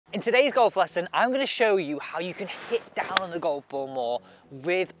In today's golf lesson, I'm going to show you how you can hit down on the golf ball more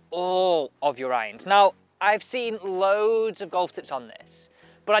with all of your irons. Now, I've seen loads of golf tips on this,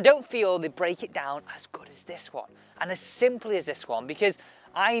 but I don't feel they break it down as good as this one and as simply as this one, because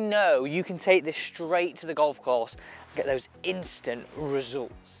I know you can take this straight to the golf course and get those instant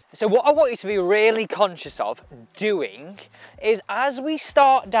results. So what I want you to be really conscious of doing is, as we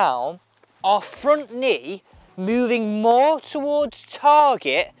start down, our front knee moving more towards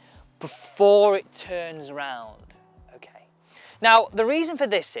target before it turns around, okay? Now, the reason for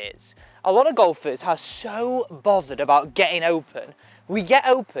this is, a lot of golfers are so bothered about getting open. We get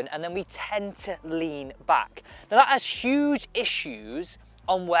open and then we tend to lean back. Now that has huge issues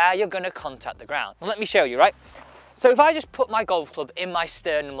on where you're gonna contact the ground. Now let me show you, right? So if I just put my golf club in my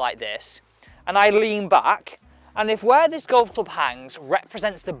sternum like this, and I lean back, and if where this golf club hangs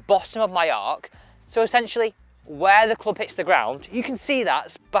represents the bottom of my arc, so essentially where the club hits the ground, you can see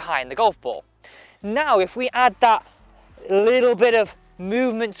that's behind the golf ball. Now, if we add that little bit of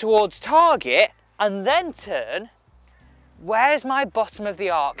movement towards target and then turn, where's my bottom of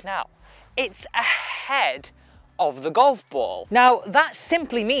the arc now? It's ahead of the golf ball. Now, that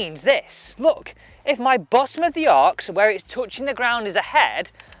simply means this. Look, if my bottom of the arc, so where it's touching the ground, is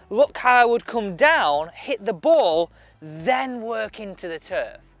ahead, look how I would come down, hit the ball, then work into the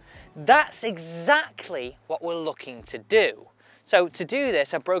turf. That's exactly what we're looking to do. So to do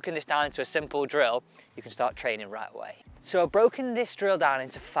this, I've broken this down into a simple drill. You can start training right away. So I've broken this drill down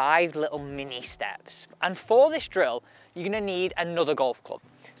into 5 little mini steps. And for this drill, you're gonna need another golf club.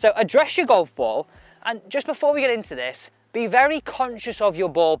 So address your golf ball, and just before we get into this, be very conscious of your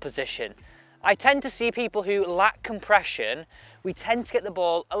ball position. I tend to see people who lack compression, we tend to get the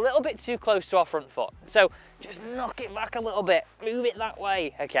ball a little bit too close to our front foot. So just knock it back a little bit, move it that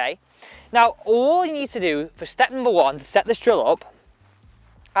way, okay? Now, all you need to do for step number 1 to set this drill up,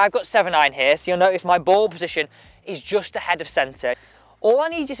 I've got 7-iron here, so you'll notice my ball position is just ahead of center. All I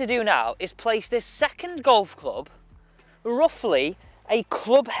need you to do now is place this second golf club roughly a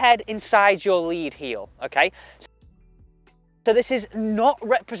club head inside your lead heel, okay? So this is not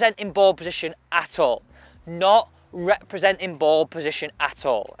representing ball position at all. Not representing ball position at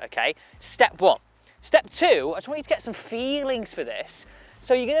all, okay? Step 1. Step 2, I just want you to get some feelings for this.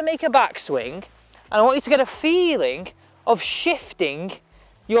 So you're gonna make a backswing, and I want you to get a feeling of shifting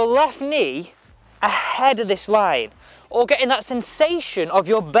your left knee ahead of this line, or getting that sensation of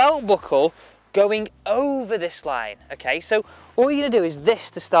your belt buckle going over this line, okay? So all you're gonna do is this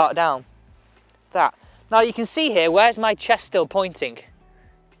to start down, that. Now you can see here, where's my chest still pointing?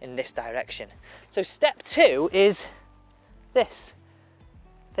 In this direction. So step 2 is this,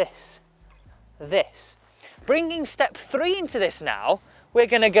 this, this. Bringing step 3 into this now, we're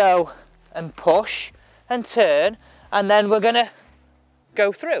gonna go and push and turn, and then we're gonna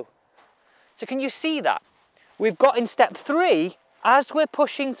go through. So can you see that? We've got in step 3, as we're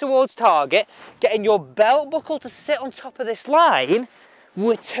pushing towards target, getting your belt buckle to sit on top of this line,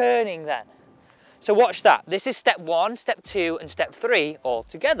 we're turning then. So watch that. This is step 1, step 2, and step 3 all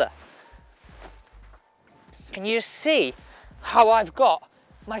together. Can you just see how I've got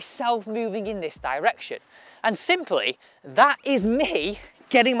myself moving in this direction? And simply, that is me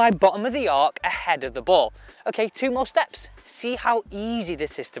getting my bottom of the arc ahead of the ball. Okay, 2 more steps. See how easy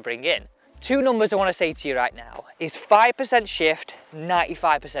this is to bring in. 2 numbers I want to say to you right now is 5% shift,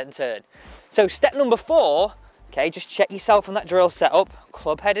 95% turn. So step number 4, okay, just check yourself on that drill setup,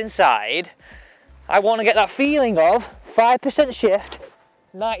 club head inside. I want to get that feeling of 5% shift,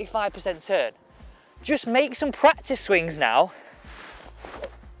 95% turn. Just make some practice swings now,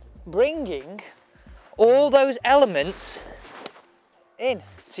 bringing all those elements in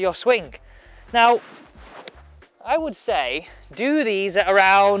to your swing. Now, I would say do these at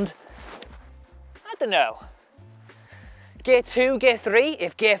around, I don't know, gear 2, gear 3,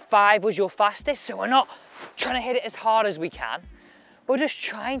 if gear 5 was your fastest, so we're not trying to hit it as hard as we can. We're just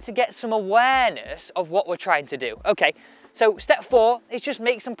trying to get some awareness of what we're trying to do. Okay, so step 4 is just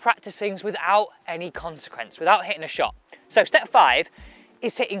make some practice swings without any consequence, without hitting a shot. So step 5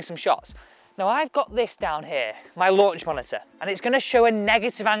 is hitting some shots. Now I've got this down here, my launch monitor, and it's gonna show a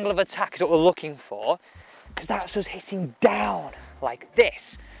negative angle of attack is what we're looking for, because that's us hitting down like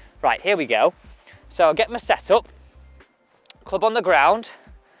this. Right, here we go. So I'll get my setup, club on the ground,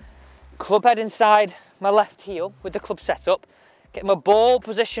 club head inside my left heel with the club setup, get my ball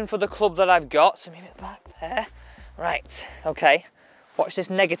position for the club that I've got, so move it back there. Right, okay, watch this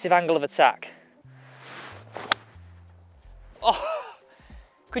negative angle of attack. Oh,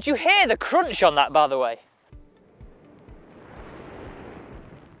 could you hear the crunch on that, by the way?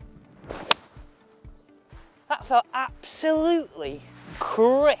 That felt absolutely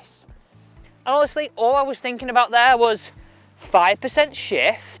crisp. And honestly, all I was thinking about there was 5%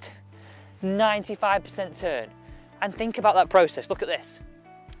 shift, 95% turn. And think about that process. Look at this.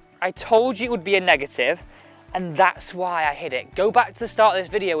 I told you it would be a negative, and that's why I hit it. Go back to the start of this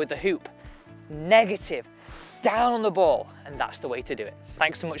video with the hoop. Negative, down on the ball, and that's the way to do it.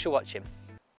 Thanks so much for watching.